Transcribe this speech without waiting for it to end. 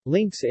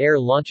Lynx Air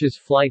launches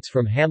flights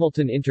from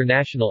Hamilton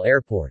International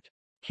Airport.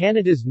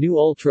 Canada's new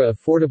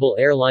ultra-affordable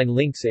airline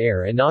Lynx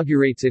Air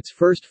inaugurates its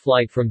first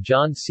flight from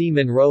John C.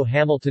 Munro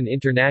Hamilton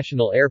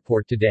International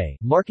Airport today,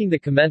 marking the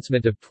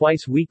commencement of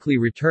twice-weekly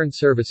return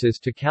services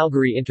to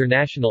Calgary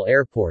International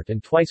Airport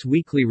and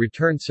twice-weekly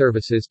return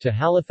services to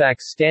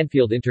Halifax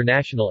Stanfield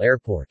International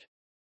Airport.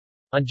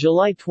 On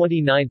July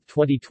 29,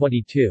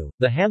 2022,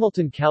 the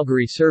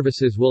Hamilton-Calgary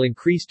services will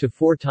increase to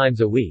 4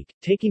 times a week,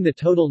 taking the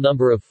total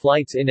number of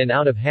flights in and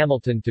out of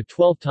Hamilton to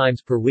 12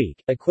 times per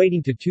week,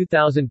 equating to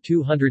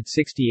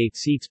 2,268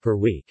 seats per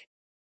week.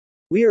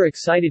 We are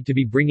excited to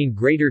be bringing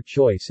greater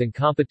choice and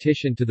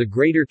competition to the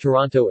Greater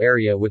Toronto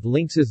Area with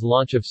Lynx's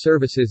launch of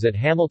services at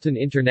Hamilton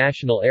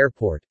International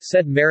Airport,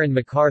 said Marin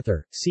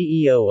McArthur,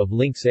 CEO of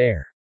Lynx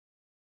Air.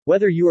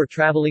 Whether you are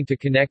traveling to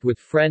connect with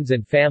friends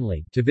and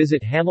family, to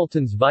visit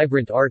Hamilton's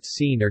vibrant arts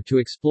scene or to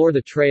explore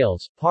the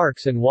trails,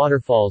 parks and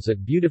waterfalls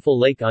at beautiful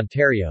Lake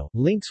Ontario,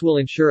 Lynx will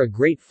ensure a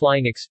great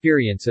flying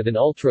experience at an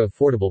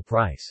ultra-affordable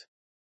price.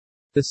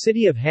 The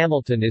City of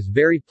Hamilton is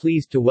very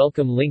pleased to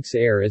welcome Lynx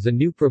Air as a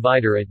new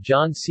provider at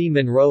John C.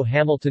 Munro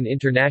Hamilton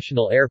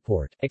International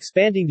Airport,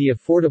 expanding the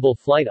affordable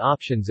flight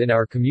options in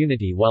our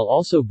community while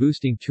also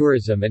boosting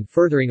tourism and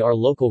furthering our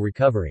local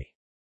recovery.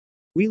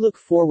 We look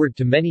forward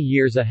to many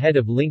years ahead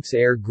of Lynx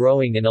Air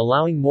growing and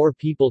allowing more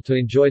people to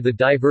enjoy the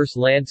diverse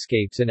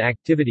landscapes and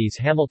activities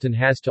Hamilton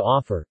has to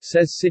offer,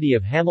 says City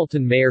of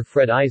Hamilton Mayor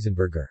Fred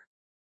Eisenberger.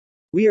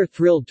 We are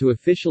thrilled to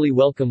officially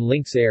welcome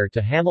Lynx Air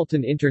to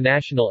Hamilton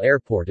International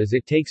Airport as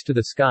it takes to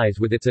the skies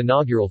with its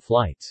inaugural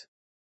flights.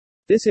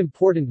 This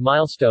important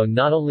milestone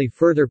not only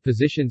further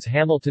positions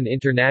Hamilton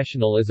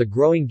International as a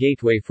growing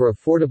gateway for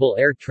affordable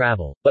air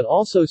travel, but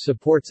also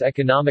supports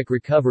economic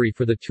recovery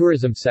for the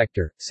tourism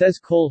sector, says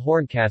Cole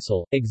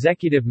Horncastle,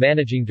 Executive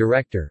Managing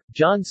Director,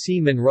 John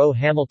C. Munro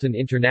Hamilton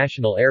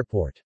International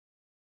Airport.